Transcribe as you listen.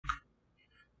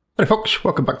Hi folks,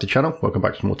 welcome back to the channel, welcome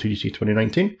back to more TDC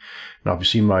 2019. Now, have you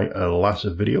seen my last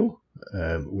video,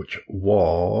 which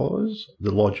was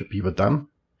the Lodge at Beaver Dam?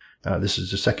 This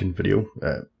is the second video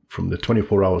from the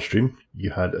 24-hour stream. You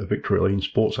had a Victory Lane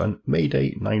Sports and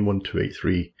Mayday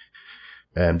 91283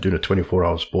 doing a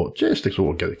 24-hour sport just to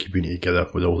sort of get the community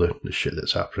together with all the shit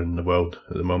that's happening in the world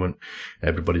at the moment.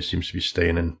 Everybody seems to be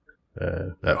staying in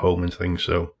at home and things,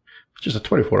 so just a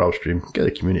 24-hour stream, get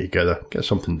the community together, get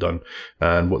something done.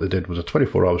 And what they did was a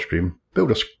 24-hour stream, build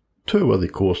a tour-worthy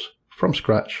course from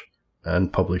scratch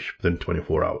and publish within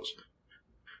 24 hours.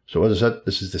 So as I said,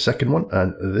 this is the second one,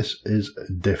 and this is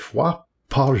Deux Fois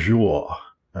par jour.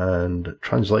 And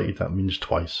translated, that means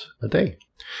twice a day.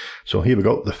 So here we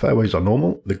go. The fairways are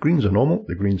normal, the greens are normal,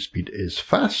 the green speed is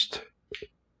fast.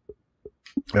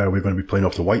 We're going to be playing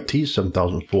off the white tees,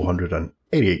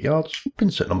 7,488 yards,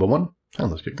 pin set number 1, and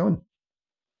let's get going.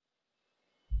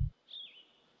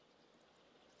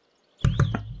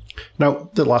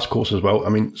 Now, the last course as well, I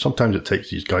mean, sometimes it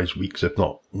takes these guys weeks, if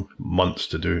not months,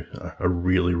 to do a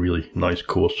really, really nice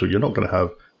course. So you're not going to have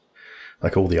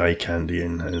like all the eye candy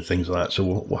and things like that. So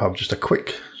we'll have just a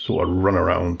quick sort of run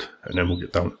around and then we'll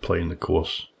get down to playing the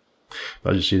course.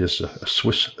 As you see, this is a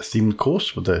Swiss themed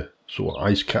course with the sort of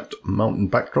ice-capped mountain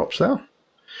backdrops there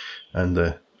and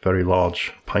the very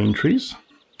large pine trees.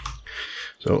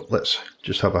 So let's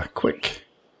just have a quick,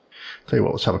 tell you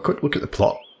what, let's have a quick look at the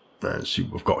plot and see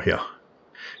what we've got here.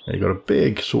 And you've got a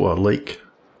big sort of lake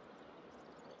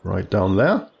right down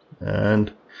there,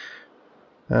 and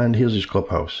here's his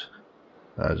clubhouse.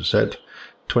 As I said,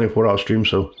 24-hour stream,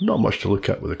 so not much to look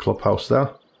at with the clubhouse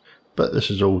there. But this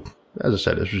is all, as I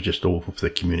said, this was just all for the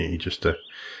community, just to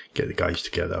get the guys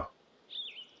together.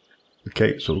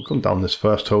 Okay, so we're going down this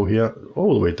first hole here,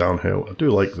 all the way downhill. I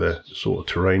do like the sort of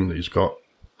terrain that he's got,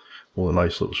 all the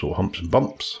nice little sort of humps and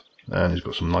bumps, and he's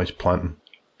got some nice planting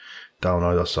down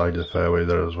either side of the fairway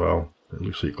there as well. It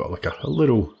looks like you've got like a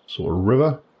little sort of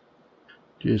river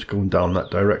just going down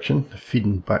that direction,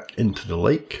 feeding back into the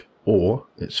lake, or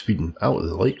it's feeding out of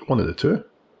the lake, one of the two.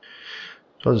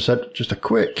 So as I said, just a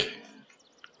quick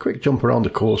jump around the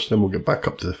course, then we'll get back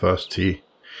up to the first tee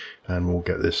and we'll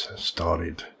get this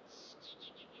started.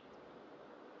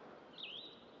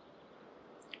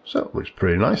 So it looks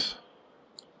pretty nice.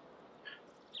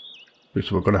 Looks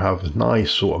like we're going to have a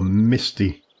nice sort of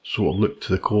misty sort of look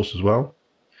to the course as well,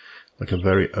 like a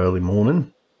very early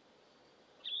morning.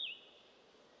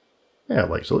 Yeah, I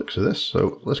like the looks of this.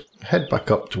 So let's head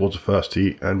back up towards the first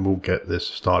tee and we'll get this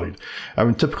started. I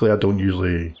mean, typically I don't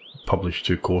usually publish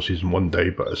 2 courses in one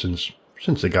day, but since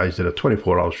the guys did a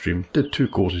 24-hour stream, did 2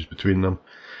 courses between them,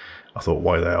 I thought,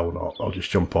 why the hell not? I'll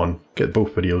just jump on, get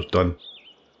both videos done,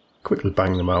 quickly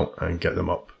bang them out and get them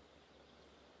up.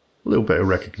 A little bit of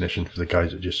recognition for the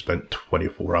guys that just spent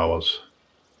 24 hours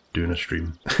doing a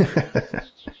stream.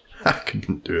 I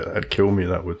couldn't do it. That'd kill me,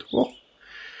 that would. Oh.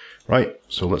 Right,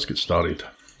 so let's get started.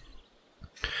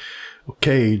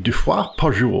 Okay, Deux Fois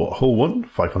par jour, hole 1,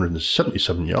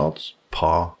 577 yards,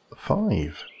 par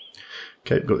 5.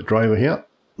 Okay, we've got the driver here,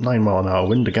 9-mile-an-hour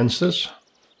wind against us.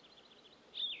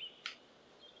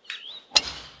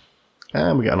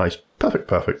 And we get a nice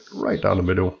perfect, right down the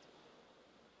middle.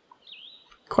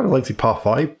 Quite a lengthy par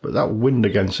 5, but that wind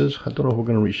against us, I don't know if we're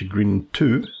going to reach the green in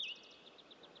 2.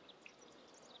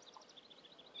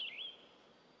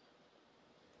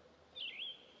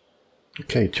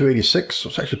 Okay, 286, so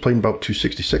it's actually playing about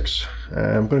 266.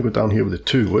 I'm going to go down here with a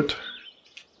 2-wood.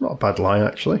 Not a bad lie,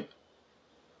 actually.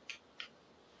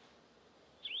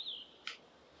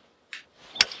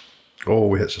 Oh,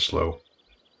 we hit so slow.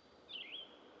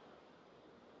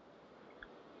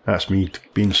 That's me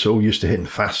being so used to hitting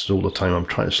fast all the time. I'm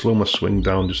trying to slow my swing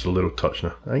down just a little touch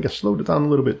now. I think I slowed it down a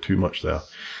little bit too much there.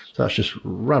 So that's just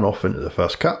ran off into the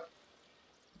first cut.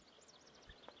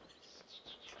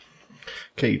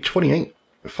 Okay, 28,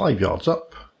 5 yards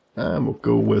up, and we'll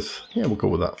go with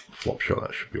that flop shot.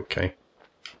 That should be okay.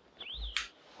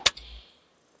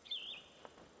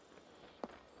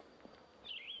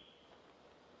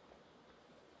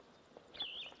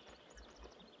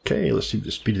 Okay, let's see what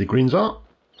the speed of the greens are.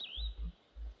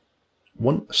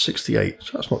 168,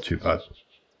 so that's not too bad.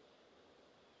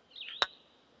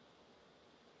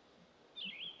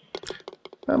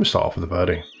 And we start off with a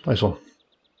birdie. Nice one.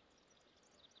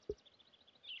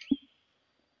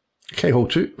 Okay, hole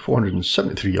 2,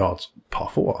 473 yards, par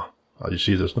 4. As you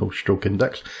see, there's no stroke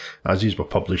index, as these were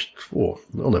published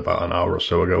only about an hour or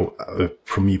so ago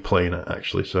from me playing it,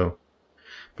 actually. So,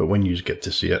 but when you get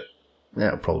to see it, yeah,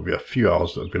 it'll probably be a few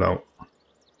hours that have been out.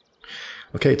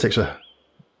 Okay, it takes a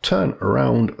turn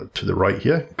around to the right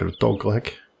here. Got a dog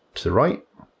leg to the right.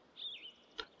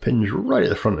 Pin's right at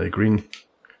the front of the green.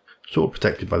 Sort of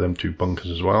protected by them two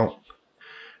bunkers as well.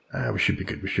 We should be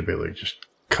good. We should be able to just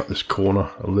cut this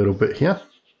corner a little bit here.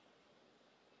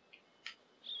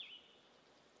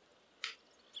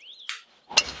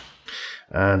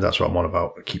 And that's what I'm on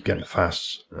about. I keep getting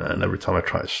fast, and every time I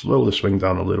try to slow the swing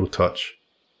down a little touch.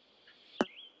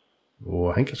 Oh,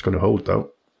 I think it's going to hold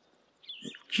though.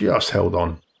 Just held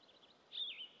on.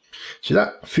 See,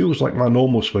 that feels like my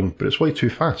normal swing, but it's way too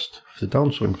fast for the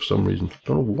downswing for some reason.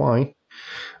 Don't know why.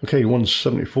 Okay,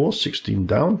 174, 16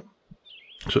 down.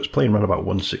 So it's playing around about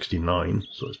 169.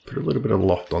 So let's put a little bit of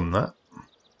loft on that.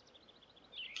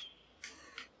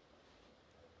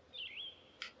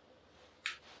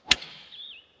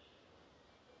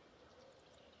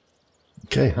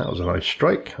 Okay, that was a nice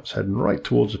strike. That's heading right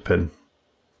towards the pin.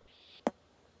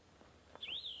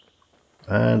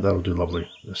 And that'll do lovely.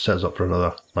 It sets up for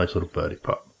another nice little birdie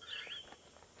putt.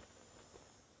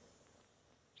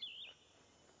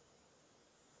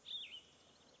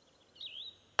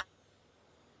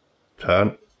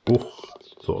 Turn. Oh,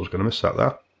 thought I was going to miss that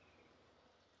there.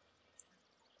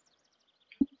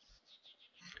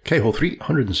 Okay, hole 3,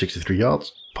 163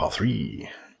 yards, par 3.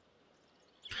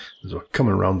 So we're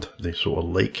coming around the sort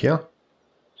of lake here.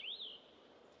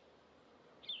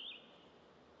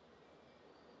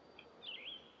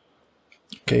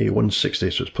 Okay,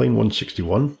 160, so it's playing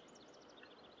 161.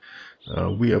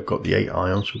 We have got the 8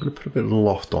 iron, so we're going to put a bit of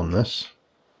loft on this.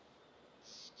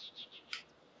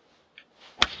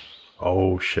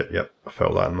 Oh shit, yep, I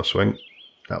felt that in my swing.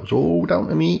 That was all down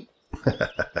to me.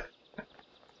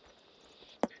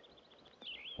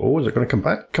 Oh, is it going to come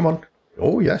back? Come on.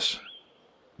 Oh, yes.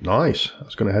 Nice.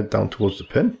 That's going to head down towards the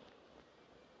pin.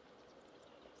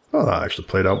 Oh, that actually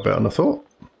played out better than I thought.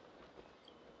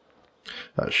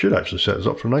 That should actually set us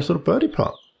up for a nice little birdie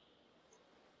putt.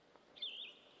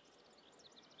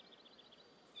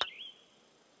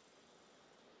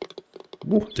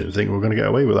 Whoa, didn't think we were going to get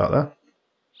away with that there.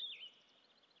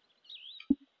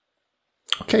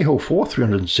 Okay, hole 4,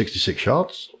 366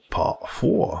 yards, par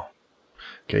 4.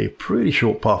 Okay, pretty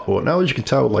short par 4. Now, as you can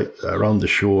tell, like around the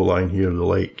shoreline here of the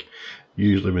lake,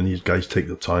 usually when these guys take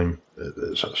the time,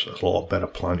 it's a lot better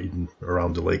planted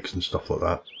around the lakes and stuff like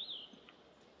that.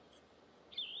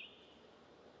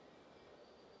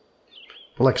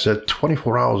 But like I said,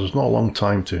 24 hours is not a long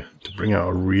time to bring out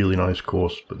a really nice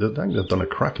course, but I think they've done a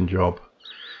cracking job.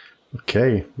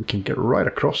 Okay, we can get right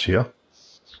across here.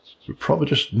 We'll probably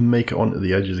just make it onto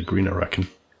the edge of the green, I reckon.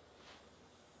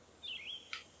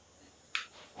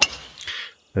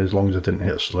 As long as I didn't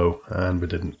hit slow, and we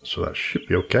didn't, so that should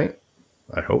be okay,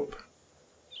 I hope.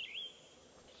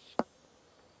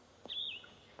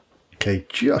 Okay,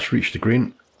 just reached the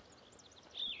green.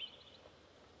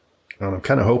 And I'm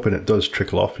kind of hoping it does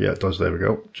trickle off. Yeah, it does, there we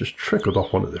go. Just trickled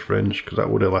off onto the fringe, because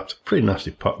that would have left a pretty nasty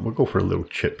putt. We'll go for a little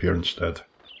chip here instead.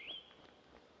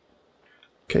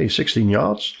 Okay, 16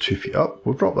 yards, 2 feet up.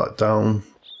 We'll drop that down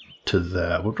to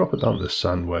there. We'll drop it down to the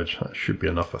sand wedge. That should be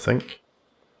enough, I think.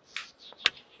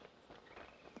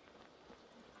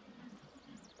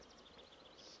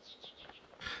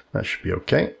 That should be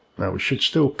okay. Now we should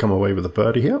still come away with a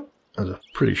birdie here. That's a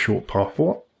pretty short par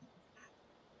 4.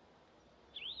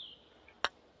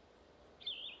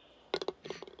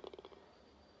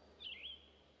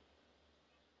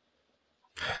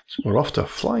 So we're off to a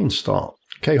flying start.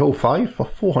 Okay, hole 5 for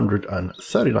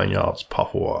 439 yards, par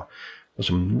 4. There's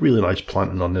some really nice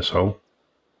planting on this hole.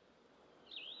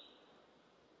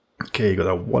 Okay, you got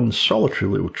that one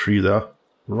solitary little tree there,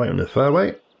 right on the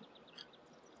fairway.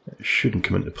 It shouldn't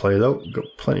come into play though. We've got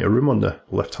plenty of room on the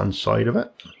left-hand side of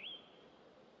it.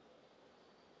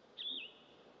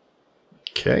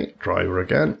 Okay, driver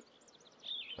again.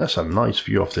 That's a nice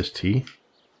view off this tee.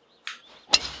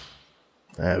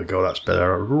 There we go, that's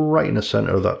better. Right in the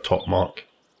centre of that top mark.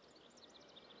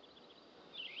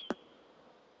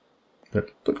 It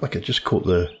looked like it just caught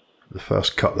the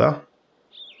first cut there.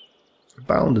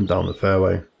 Bounding down the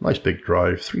fairway. Nice big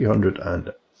drive,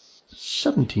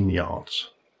 317 yards.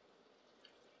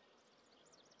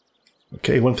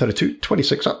 Okay, 132,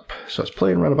 26 up. So it's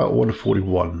playing around about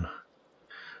 141.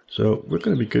 So we're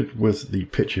going to be good with the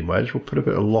pitching wedge. We'll put a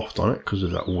bit of loft on it because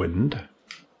of that wind.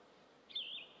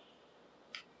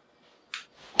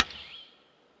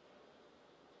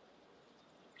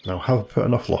 Now, have I put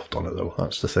enough loft on it though?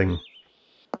 That's the thing.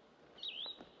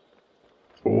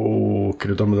 Oh, could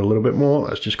have done with a little bit more.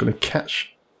 That's just going to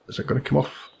catch. Is it going to come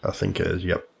off? I think it is,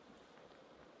 yep.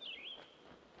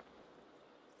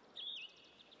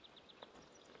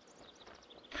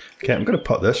 Okay, I'm going to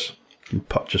putt this. And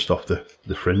putt just off the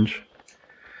fringe.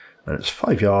 And it's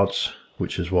 5 yards,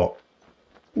 which is what?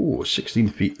 Ooh, 16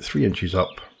 feet, 3 inches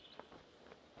up.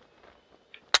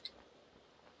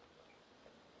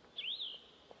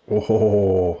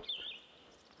 Oh,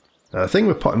 the thing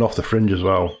with putting off the fringe as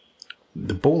well,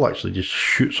 the ball actually just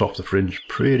shoots off the fringe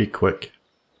pretty quick.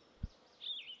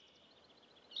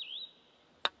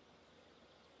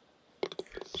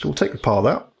 So we'll take the par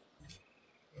there.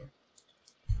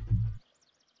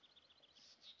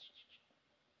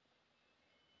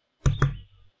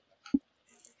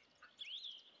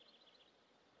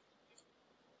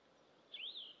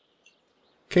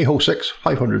 Okay, hole 6,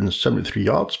 573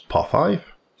 yards, par 5.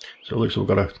 So it looks like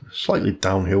we've got a slightly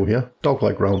downhill here,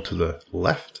 dogleg round to the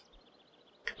left.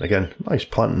 Again, nice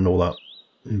planting and all that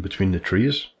in between the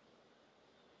trees.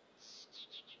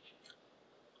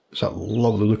 It's that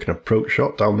lovely looking approach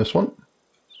shot down this one.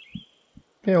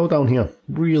 Yeah, all down here.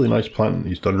 Really nice planting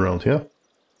he's done around here.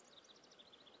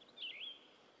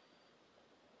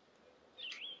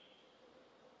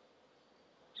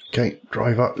 Okay,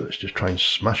 drive up. Let's just try and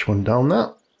smash one down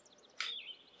that.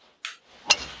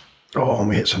 Oh, and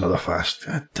we hit another fast.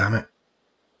 God damn it.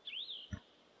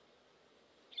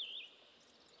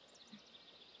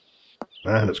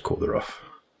 And it's caught the rough.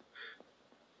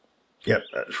 Yep,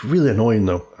 that's really annoying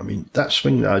though. I mean, that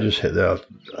swing that I just hit there,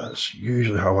 that's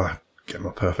usually how I get my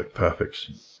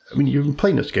perfects. I mean, you've been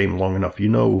playing this game long enough, you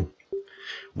know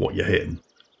what you're hitting.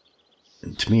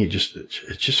 And to me, it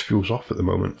just feels off at the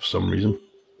moment for some reason.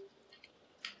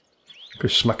 Go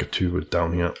smack a 2-wood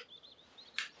down here.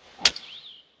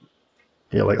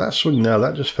 Yeah, like that swing there,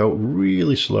 that just felt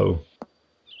really slow.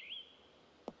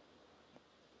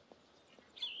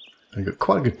 I got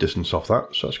quite a good distance off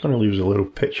that, so that's going to leave us a little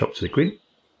pitch up to the green.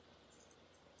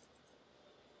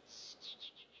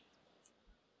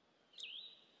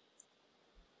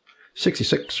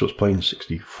 '66 was playing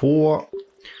 64.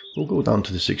 We'll go down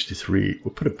to the 63.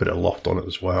 We'll put a bit of loft on it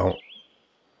as well.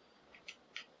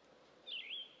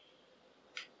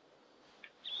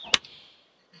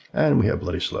 And we hit a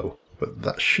bloody slow, but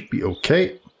that should be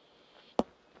okay.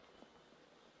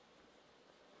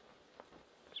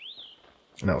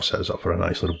 Now it sets up for a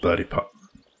nice little birdie putt.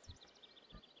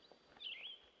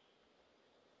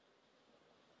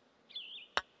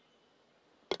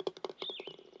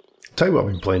 Tell you what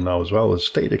I've been playing now as well is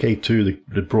State of Decay 2.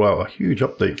 They brought out a huge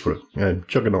update for it,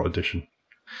 Juggernaut Edition.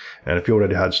 And if you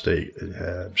already had State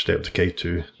of Decay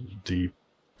 2, the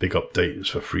big update is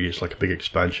for free. It's like a big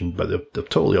expansion, but they've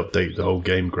totally updated the whole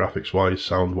game, graphics-wise,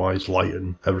 sound-wise, light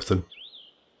and everything.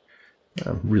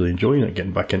 I'm really enjoying it,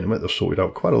 getting back into it. They've sorted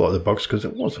out quite a lot of the bugs because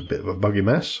it was a bit of a buggy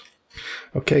mess.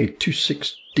 Okay,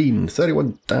 216,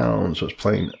 31 down, so it's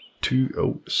playing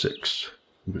 206.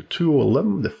 We've got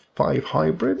 211, the 5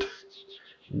 hybrid,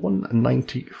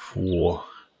 194.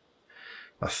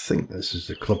 I think this is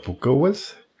the club we'll go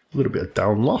with. A little bit of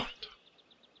down loft.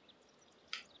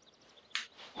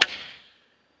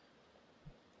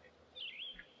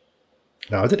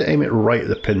 Now I did aim it right at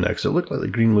the pin there because it looked like the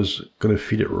green was going to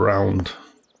feed it round.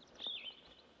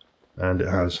 And it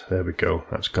has. There we go.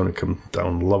 That's going to come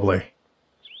down lovely.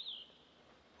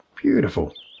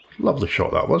 Beautiful. Lovely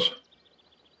shot that was.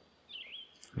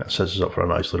 That sets us up for a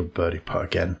nice little birdie putt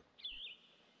again.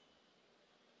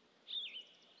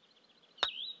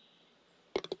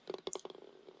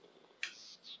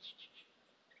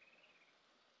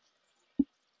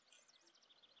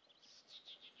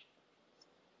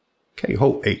 Okay,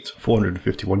 hole 8,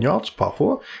 451 yards, par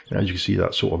 4. And as you can see,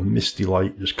 that sort of misty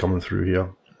light just coming through here.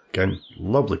 Again,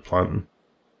 lovely planting.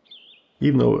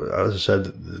 Even though, as I said,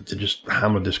 they just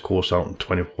hammered this course out in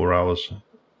 24 hours.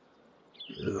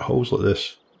 Holes like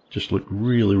this just look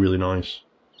really, really nice.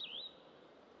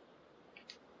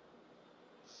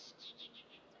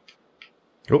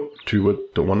 Oh, 2-wood,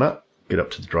 don't want that. Get up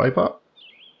to the dry part.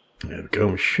 There we go,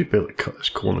 we should be able to cut this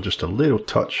corner just a little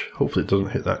touch. Hopefully it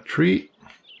doesn't hit that tree.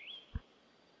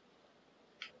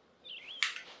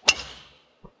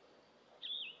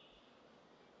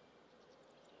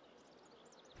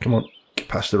 Come on, get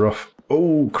past the rough.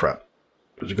 Oh, crap.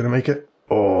 Is it going to make it?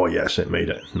 Oh, yes, it made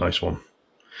it. Nice one.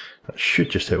 That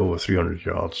should just hit over 300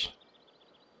 yards.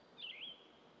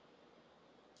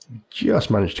 Just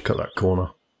managed to cut that corner.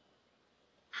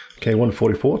 Okay,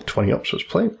 144, 20 up, so it's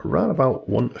playing around about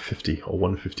 150 or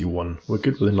 151. We're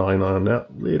good with the 9 iron there. A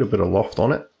little bit of loft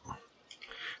on it.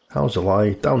 How's the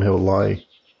lie? Downhill lie.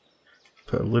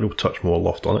 Put a little touch more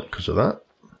loft on it because of that.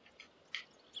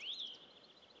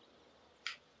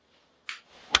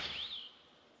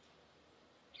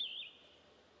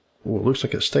 Oh, it looks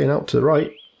like it's staying out to the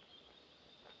right.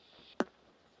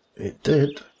 It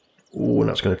did. Oh, and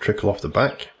that's going to trickle off the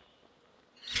back.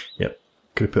 Yep.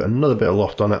 Could have put another bit of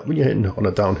loft on it. When you're hitting on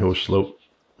a downhill slope,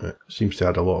 it seems to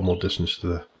add a lot more distance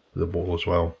to the ball as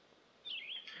well.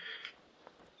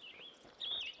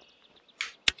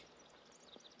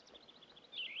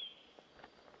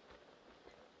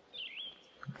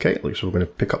 Okay, looks like we're going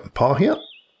to pick up the par here.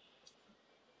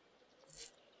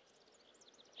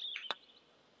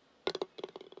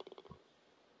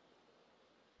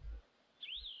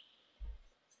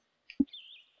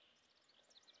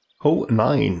 Hole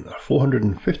 9,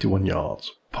 451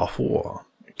 yards, par 4.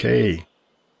 Okay.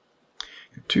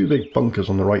 Two big bunkers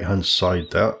on the right hand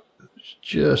side there,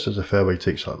 just as the fairway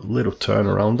takes that little turn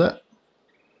around it.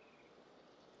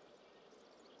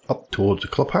 Up towards the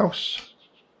clubhouse.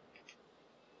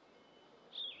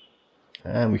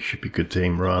 And we should be good to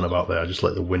aim round about there. Just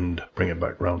let the wind bring it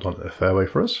back round onto the fairway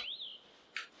for us.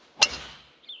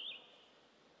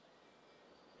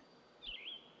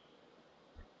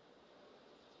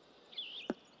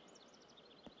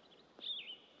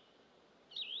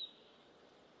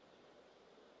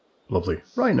 Lovely,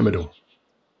 right in the middle.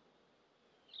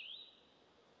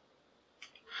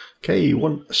 Okay,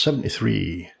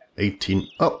 173, 18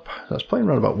 up. That's playing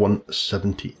around about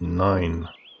 179.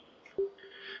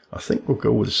 I think we'll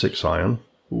go with a 6 iron.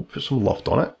 We'll put some loft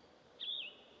on it.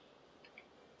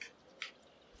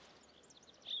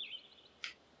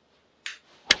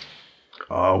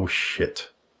 Oh shit.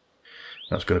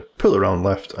 That's going to pull around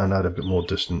left and add a bit more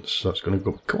distance. That's going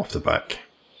to go off the back.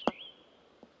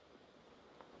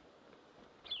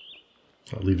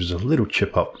 That leaves us a little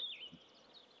chip up.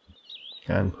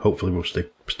 And hopefully we'll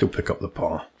still pick up the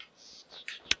par.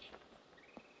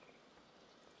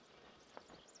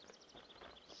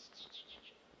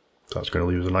 That's going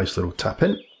to leave us a nice little tap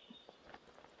in.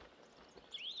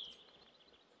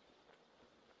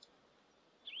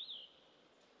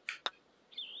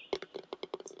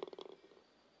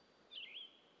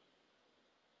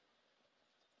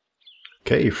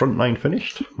 Okay, front 9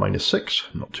 finished,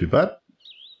 -6, not too bad.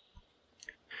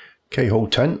 Okay, hole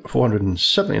 10,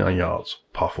 479 yards,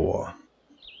 par 4.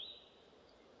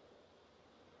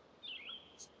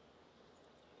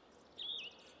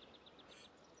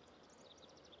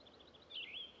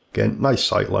 Again, nice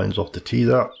sight lines off the tee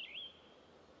there.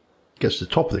 Gets to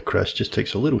the top of the crest, just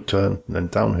takes a little turn, and then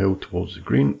downhill towards the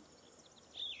green.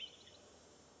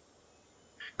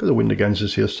 Got the wind against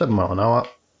us here, 7 miles an hour.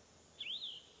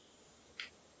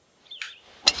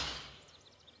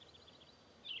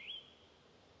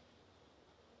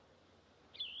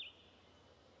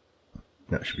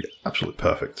 That should be absolutely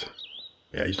perfect.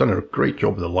 Yeah, he's done a great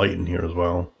job with the lighting here as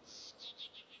well.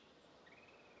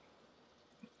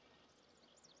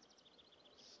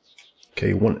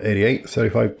 Okay, 188,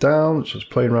 35 down, so it's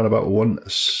playing around about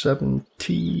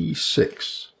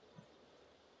 176.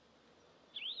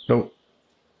 No,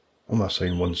 what am I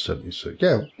saying, 176?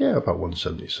 Yeah, about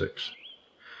 176.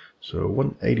 So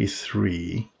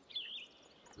 183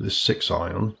 with a 6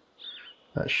 iron.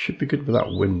 That should be good with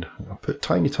that wind. I'll put a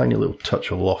tiny little touch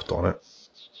of loft on it.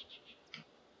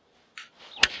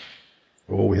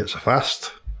 Oh, we hit so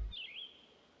fast.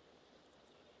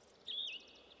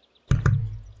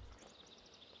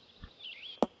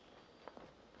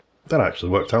 That actually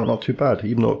worked out not too bad,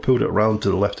 even though it pulled it around to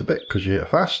the left a bit because you hit it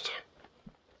fast.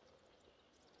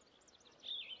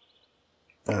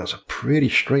 And that's a pretty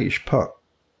straightish putt.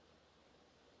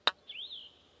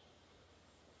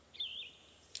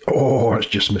 Oh, it's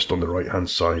just missed on the right hand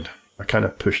side. I kind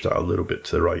of pushed that a little bit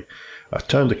to the right. I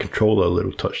turned the controller a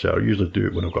little touch there. I usually do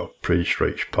it when I've got a pretty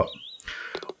straight putt.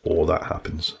 Or that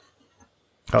happens.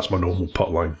 That's my normal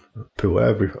putt line.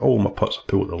 All my putts I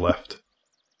pull at the left.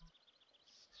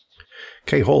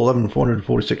 Okay, hole 11,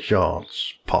 446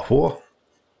 yards, par 4.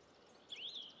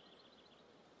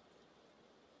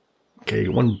 Okay,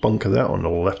 one bunker there on the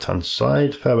left hand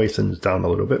side. Fairway thins down a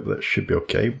little bit, but that should be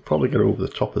okay. Probably get over the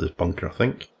top of this bunker, I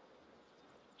think.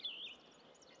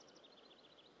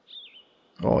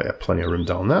 Oh yeah, plenty of room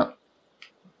down there.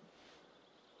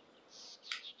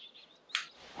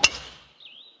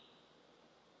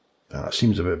 That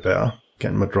seems a bit better.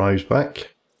 Getting my drives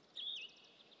back.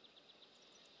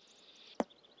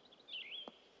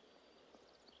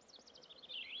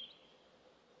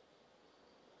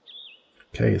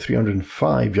 Okay,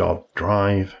 305 yard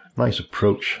drive. Nice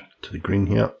approach to the green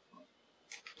here.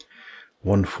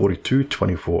 142,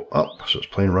 24 up, so it's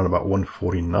playing around about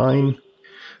 149.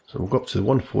 So we'll go up to the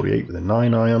 148 with a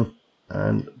 9 iron,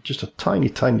 and just a tiny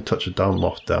touch of down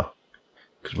loft there,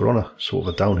 because we're on a sort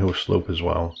of a downhill slope as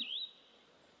well.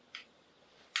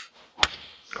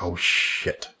 Oh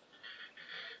shit.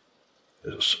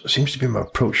 It seems to be my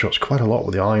approach shots quite a lot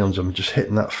with the irons. I'm just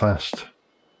hitting that fast.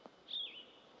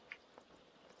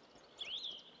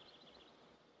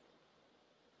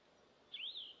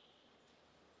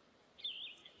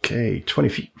 Okay, 20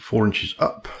 feet, 4 inches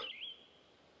up.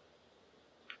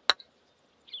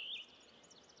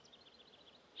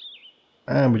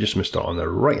 And we just missed out on the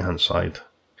right hand side.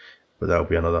 But that'll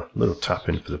be another little tap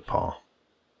in for the par.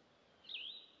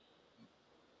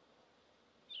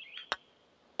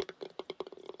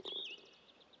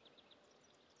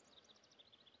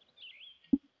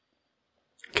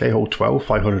 Okay, hole 12,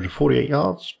 548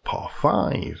 yards, par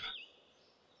 5.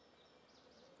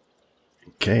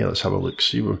 Okay, let's have a look,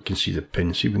 see where we can see the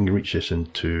pin, see if we can reach this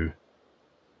into...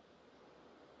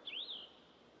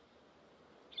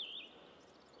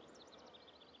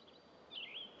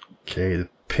 Okay, the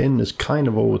pin is kind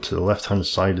of over to the left-hand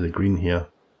side of the green here.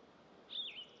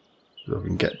 So if we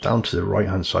can get down to the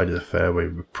right-hand side of the fairway,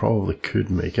 we probably could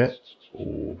make it.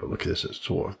 Oh, but look at this, it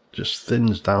sort of just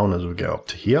thins down as we get up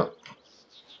to here.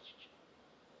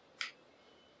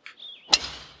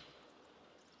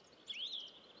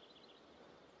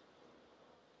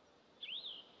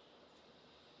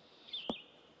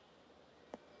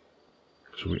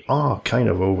 So we are kind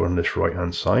of over on this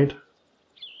right-hand side.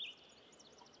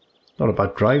 Not a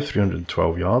bad drive,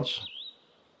 312 yards.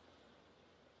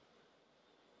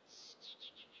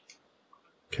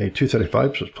 Okay,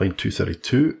 235, so it's playing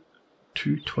 232.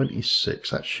 226,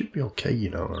 that should be okay, you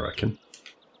know, I reckon.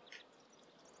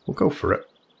 We'll go for it.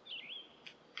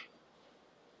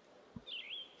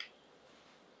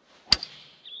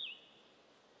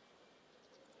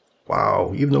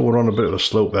 Wow, even though we're on a bit of a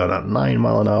slope there, that 9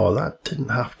 mile an hour, that didn't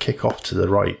have to kick off to the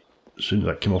right as soon as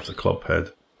that came off the club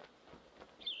head.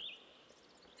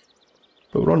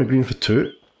 But we're on the green for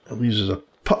 2. It leaves us a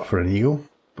putt for an eagle,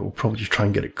 but we'll probably just try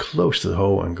and get it close to the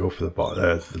hole and go for the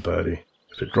birdie.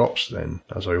 If it drops, then,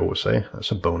 as I always say,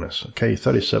 that's a bonus. Okay,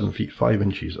 37 feet 5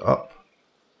 inches up.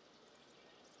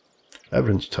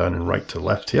 Everyone's turning right to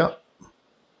left here.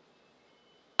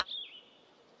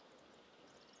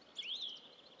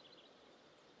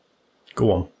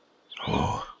 Go on.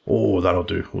 Oh, that'll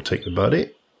do. We'll take the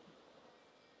birdie.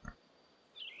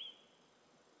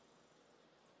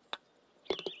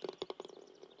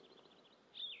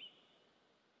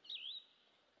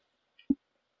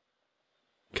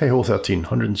 Okay, hole 13,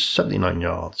 179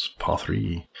 yards, par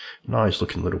 3. Nice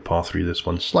looking little par 3, this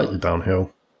one, slightly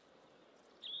downhill.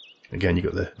 Again, you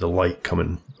got the light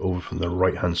coming over from the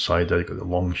right hand side there, you got the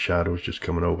long shadows just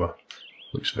coming over.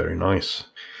 Looks very nice.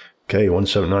 Okay,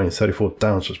 179, 34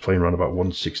 down, so it's playing around about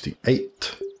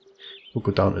 168. We'll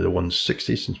go down to the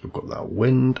 160 since we've got that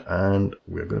wind, and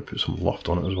we're going to put some loft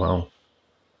on it as well.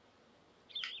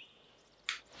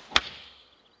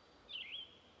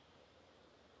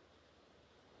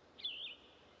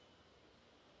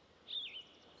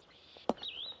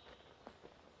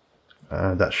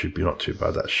 And that should be not too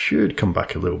bad. That should come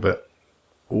back a little bit.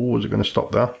 Oh, is it going to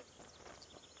stop there?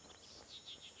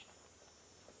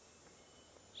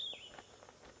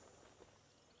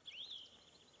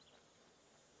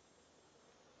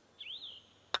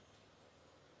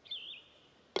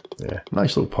 Yeah,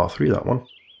 nice little par 3, that one.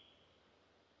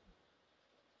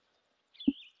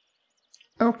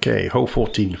 Okay, hole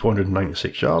 14,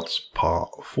 496 yards, par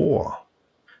 4.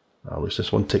 Now, at least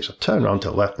this one takes a turn around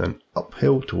to the left and then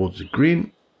uphill towards the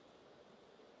green.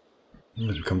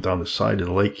 As we come down the side of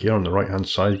the lake here on the right hand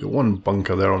side, you've got one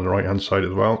bunker there on the right hand side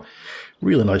as well.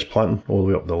 Really nice planting all the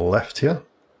way up the left here.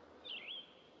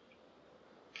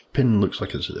 Pin looks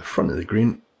like it's at the front of the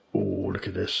green. Oh, look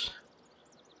at this.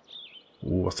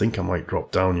 Oh, I think I might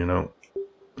drop down, you know.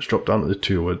 Let's drop down to the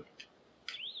 2-wood.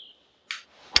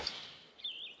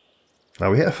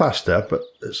 Now we hit a fast there, but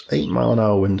it's 8 mile an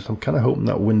hour wind. I'm kind of hoping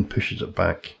that wind pushes it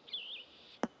back.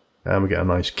 And we get a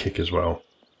nice kick as well.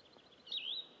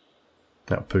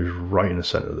 That pushes right in the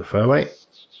centre of the fairway.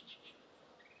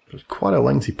 It's quite a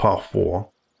lengthy par 4.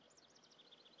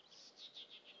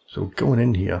 So going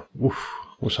in here, woof,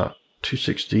 what's that?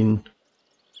 216.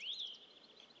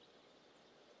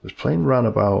 It's playing round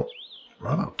about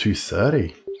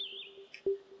 230.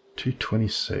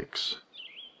 226.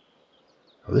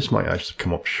 Now this might actually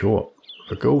come up short.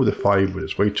 If I go with a 5 wood,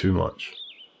 it's way too much.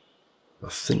 I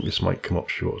think this might come up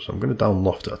short, so I'm going to down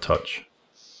loft it a touch.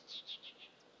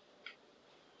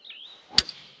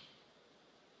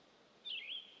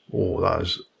 Oh, that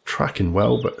is tracking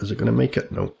well, but is it going to make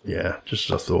it? No. Yeah, just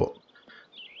as I thought.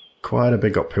 Quite a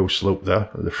big uphill slope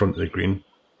there at the front of the green.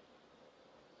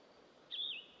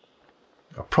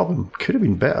 A problem could have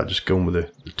been better just going with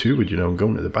the 2-wood, you know, and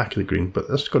going to the back of the green, but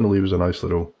that's going to leave us a nice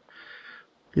little,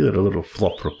 either a little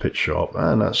flop or a pitch shot,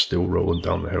 and that's still rolling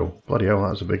down the hill. Bloody hell,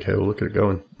 that's a big hill, look at it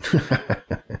going.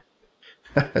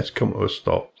 It's come to a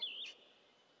stop.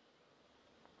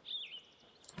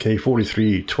 Okay,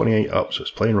 43, 28 up, so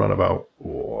it's playing around about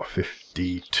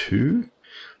 52.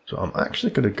 So I'm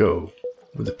actually going to go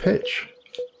with the pitch.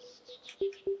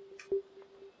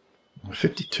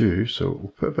 52, so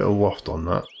we'll put a bit of loft on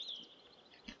that.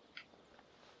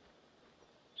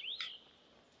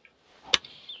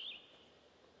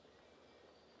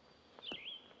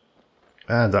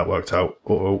 And that worked out.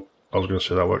 Uh-oh. I was going to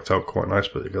say that worked out quite nice,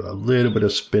 but it got a little bit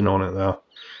of spin on it there.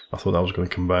 I thought that was going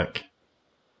to come back.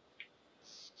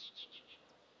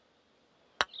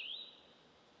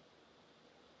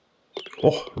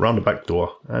 Oh, round the back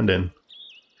door and in.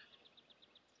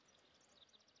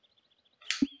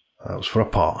 That was for a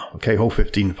par. Okay, hole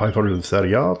 15, 530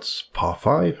 yards, par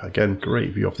 5. Again,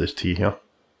 great view off this tee here.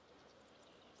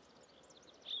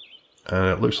 And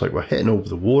it looks like we're hitting over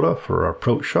the water for our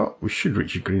approach shot. We should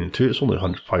reach a green in 2. It's only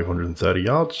 530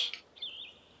 yards.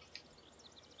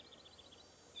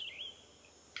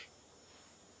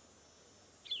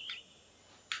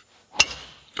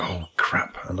 Oh,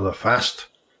 crap. Another fast.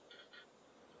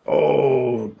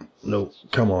 Oh, no.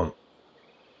 Come on.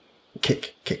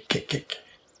 Kick, kick, kick, kick.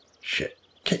 Shit.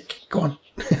 Kick. Go on.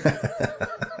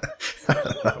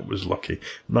 That was lucky.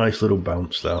 Nice little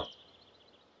bounce there.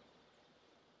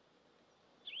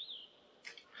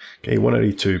 Okay,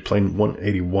 182, playing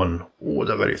 181. Oh, it's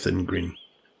a very thin green.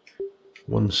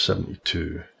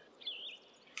 172.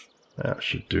 That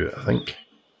should do it, I think.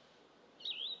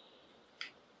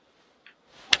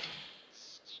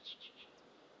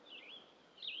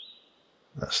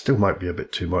 That still might be a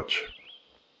bit too much.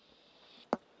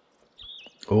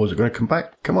 Oh, is it going to come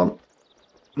back? Come on.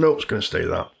 No, it's going to stay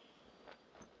there. A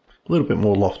little bit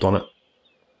more loft on it.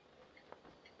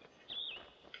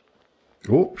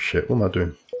 Oh, shit, what am I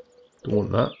doing? Don't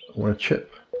want that. I want a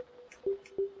chip.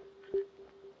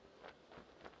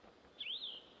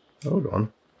 Hold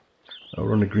on. Now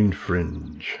we're on the green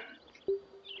fringe.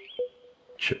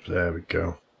 Chip, there we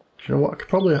go. Do you know what? I could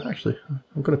probably, actually,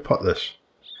 I'm going to putt this.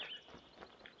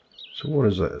 So what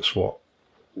is it? It's what?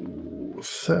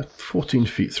 14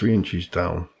 feet 3 inches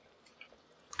down.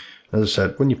 As I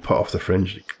said, when you putt off the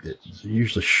fringe, you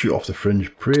usually shoot off the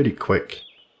fringe pretty quick.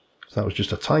 So that was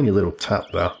just a tiny little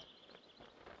tap there.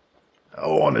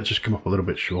 Oh, and it just come up a little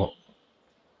bit short.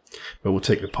 But we'll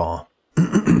take the par.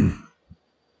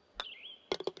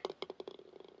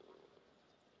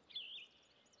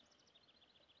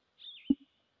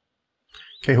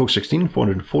 Okay, hole 16,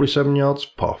 447 yards,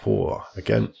 par 4.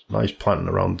 Again, nice planting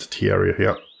around the tee area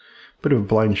here. Bit of a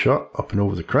blind shot up and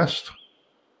over the crest.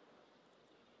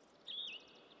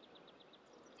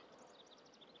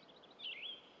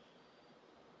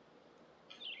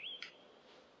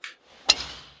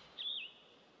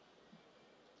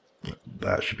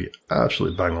 That should be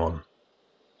absolutely bang on.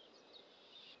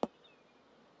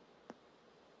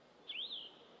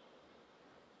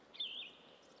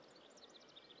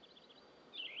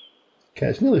 Okay,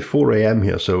 it's nearly 4 AM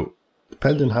here, so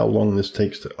depending how long this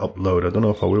takes to upload, I don't know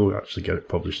if I will actually get it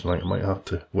published tonight. I might have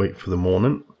to wait for the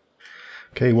morning.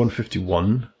 Okay,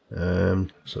 151.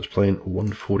 So it's playing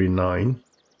 149.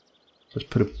 Let's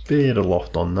put a bit of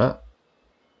loft on that.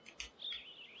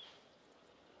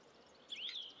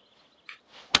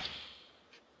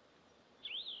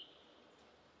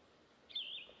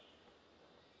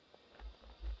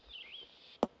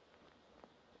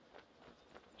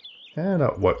 And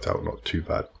that worked out not too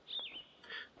bad.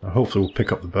 Now hopefully we'll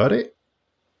pick up the birdie.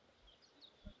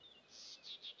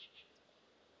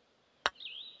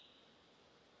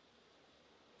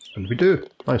 And we do.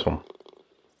 Nice one.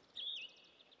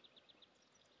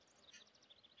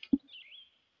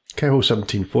 Okay, hole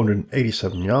 17,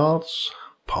 487 yards.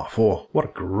 Par 4. What a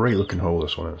great looking hole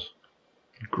this one is.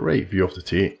 Great view off the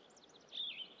tee.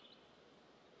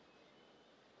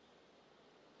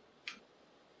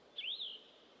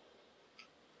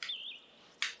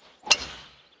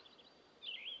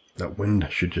 That wind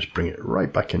should just bring it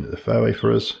right back into the fairway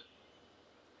for us.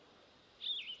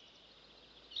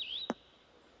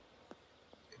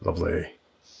 Lovely.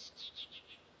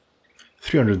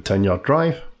 310 yard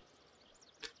drive.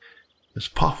 This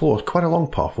par 4 is quite a long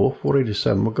par 4,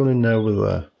 487. We're going in there with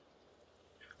a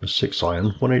 6 iron,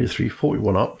 183,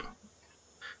 41 up.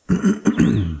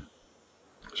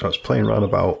 So it's playing around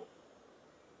about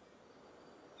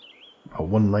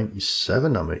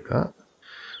 197, I make that.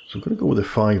 So I'm going to go with a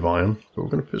 5 iron, but we're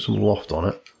going to put some loft on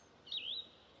it.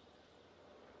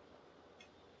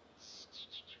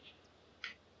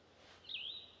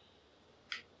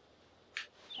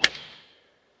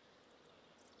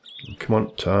 And come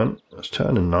on, turn. That's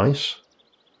turning nice.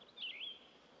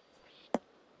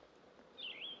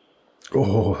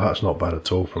 Oh, that's not bad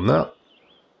at all from that.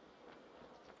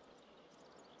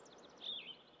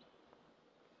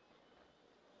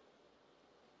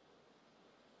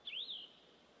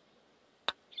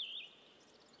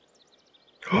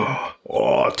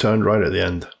 Oh, it turned right at the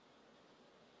end.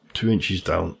 2 inches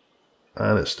down.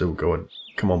 And it's still going.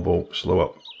 Come on, ball. Slow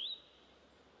up.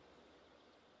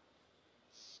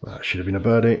 That should have been a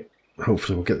birdie.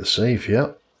 Hopefully we'll get the save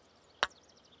here.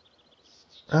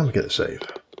 And we get the save.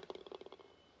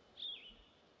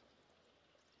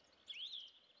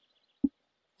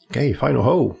 Okay, final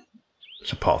hole.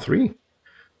 It's a par 3.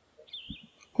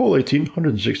 Hole 18,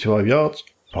 165 yards,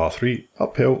 par 3,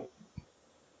 uphill.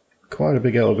 Quite a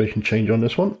big elevation change on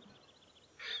this one.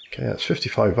 Okay, that's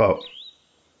 55 out.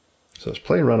 So it's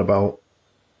playing around about...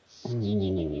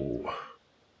 Ooh,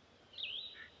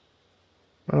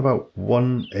 around about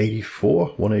 184,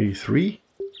 183.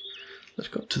 Let's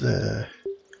go up to the...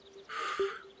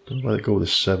 Don't know whether to go with a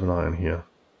 7 iron here.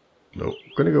 No,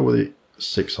 I'm going to go with a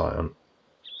 6 iron.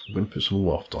 I'm going to put some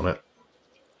loft on it.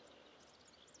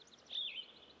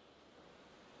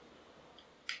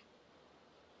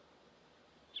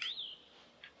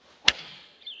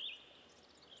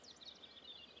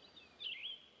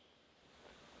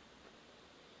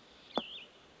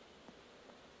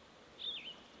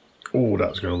 Oh,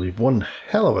 that's going to leave one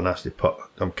hell of a nasty putt.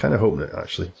 I'm kind of hoping it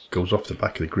actually goes off the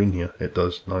back of the green here. It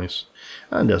does, nice.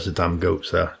 And there's the damn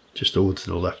goats there, just over to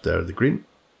the left there of the green.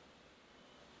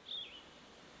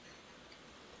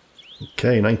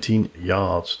 Okay, 19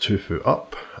 yards, 2 foot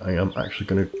up. I am actually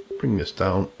going to bring this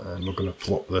down and we're going to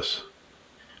flop this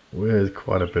with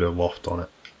quite a bit of loft on it.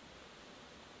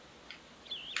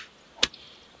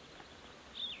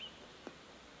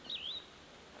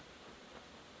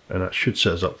 And that should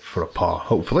set us up for a par,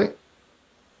 hopefully.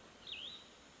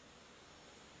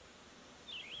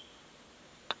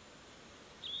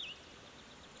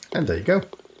 And there you go.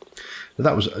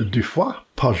 That was Deux Fois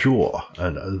par Jour,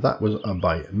 and that was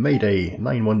by Mayday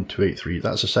 91283.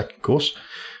 That's the second course.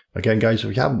 Again, guys,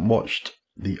 if you haven't watched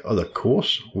the other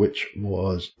course, which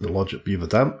was the Lodge at Beaver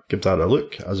Dam, give that a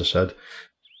look. As I said,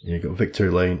 you got Victory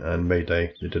Lane and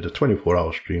Mayday. They did a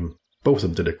 24-hour stream. Both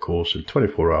of them did a course in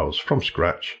 24 hours from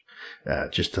scratch,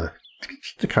 just to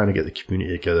kind of get the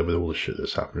community together with all the shit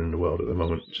that's happening in the world at the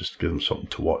moment, just to give them something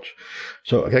to watch.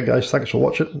 So, okay, guys, thanks for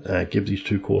watching. Give these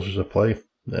two courses a play.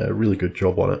 Really good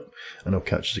job on it, and I'll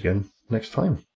catch us again next time.